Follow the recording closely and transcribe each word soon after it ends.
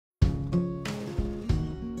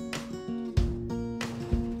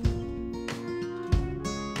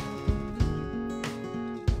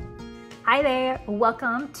Hi there,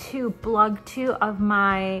 welcome to blog 2 of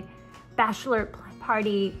my Bachelorette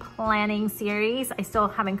Party Planning Series. I still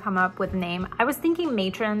haven't come up with a name. I was thinking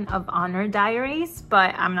Matron of Honor Diaries,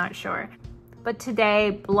 but I'm not sure. But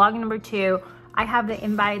today, blog number 2, I have the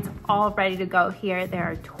invites all ready to go here. There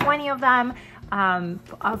are 20 of them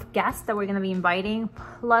of guests that we're gonna be inviting,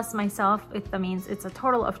 plus myself. That means it's a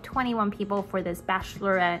total of 21 people for this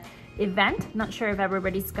Bachelorette event. Not sure if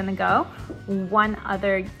everybody's gonna go. One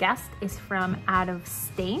other guest is from out of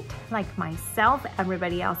state, like myself.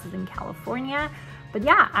 Everybody else is in California. But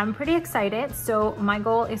yeah, I'm pretty excited. So my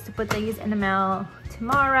goal is to put these in the mail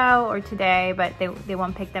tomorrow or today, but they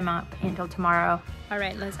won't pick them up until tomorrow. All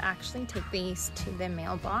right, let's actually take these to the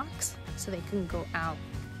mailbox so they can go out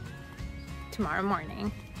tomorrow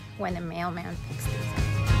morning when the mailman picks these up.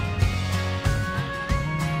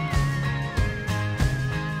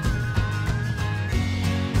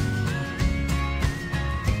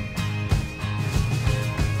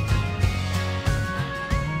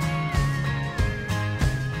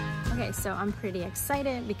 So I'm pretty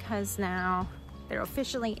excited because now they're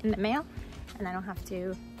officially in the mail and I don't have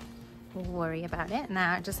to worry about it.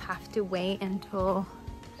 Now I just have to wait until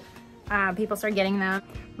people start getting them.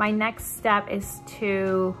 My next step is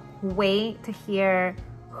to wait to hear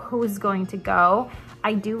who's going to go.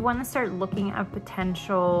 I do want to start looking at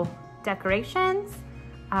potential decorations,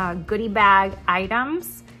 goodie bag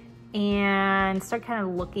items, and start kind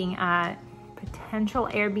of looking at potential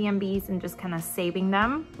Airbnbs and just kind of saving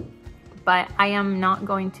them. But I am not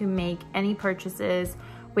going to make any purchases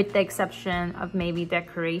with the exception of maybe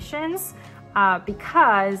decorations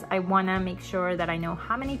because I want to make sure that I know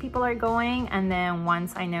how many people are going, and then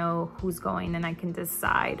once I know who's going, then I can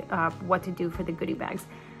decide what to do for the goodie bags.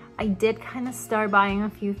 I did kind of start buying a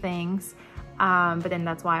few things, but then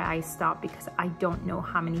that's why I stopped, because I don't know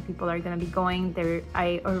how many people are going to be going there.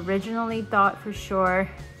 I originally thought for sure,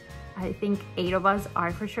 I think 8 of us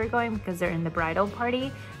are for sure going because they're in the bridal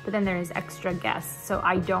party, but then there is extra guests. So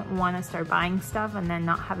I don't want to start buying stuff and then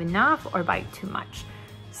not have enough or buy too much.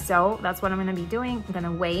 So that's what I'm going to be doing. I'm going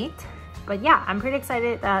to wait. But yeah, I'm pretty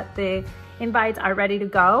excited that the invites are ready to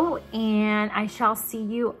go, and I shall see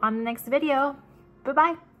you on the next video.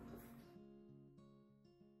 Bye-bye.